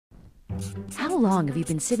How long have you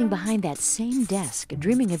been sitting behind that same desk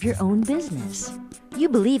dreaming of your own business? You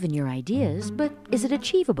believe in your ideas, but is it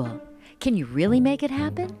achievable? Can you really make it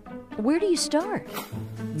happen? Where do you start?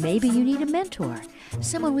 Maybe you need a mentor,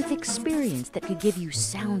 someone with experience that could give you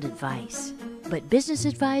sound advice. But business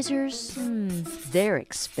advisors, they're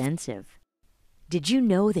expensive. Did you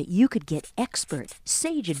know that you could get expert,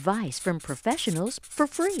 sage advice from professionals for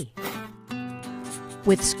free?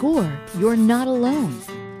 With Score, you're not alone.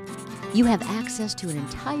 You have access to an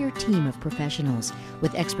entire team of professionals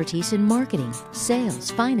with expertise in marketing,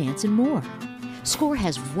 sales, finance, and more. Score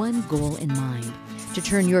has one goal in mind: to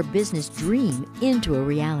turn your business dream into a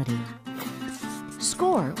reality.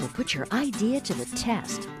 Score will put your idea to the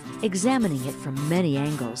test, examining it from many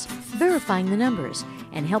angles, verifying the numbers,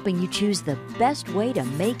 and helping you choose the best way to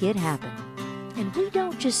make it happen. And we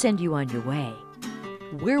don't just send you on your way.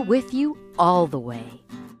 We're with you all the way.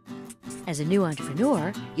 As a new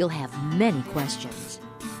entrepreneur, you'll have many questions.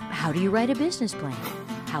 How do you write a business plan?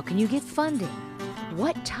 How can you get funding?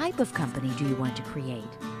 What type of company do you want to create?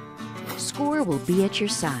 Score will be at your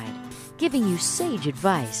side, giving you sage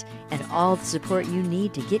advice and all the support you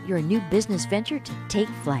need to get your new business venture to take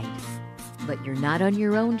flight. But you're not on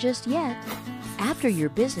your own just yet. After your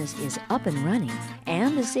business is up and running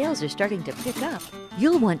and the sales are starting to pick up,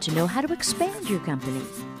 you'll want to know how to expand your company.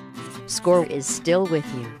 Score is still with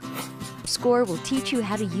you. Score will teach you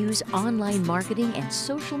how to use online marketing and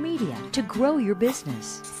social media to grow your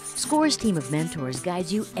business. Score's team of mentors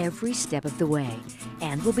guides you every step of the way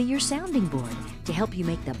and will be your sounding board to help you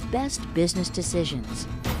make the best business decisions.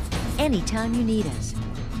 Anytime you need us.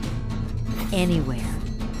 Anywhere.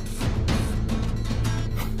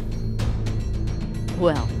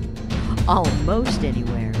 Well, almost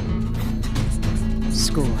anywhere.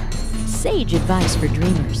 Score. Sage advice for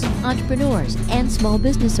dreamers, entrepreneurs, and small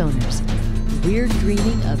business owners. We're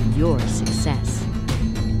dreaming of your success.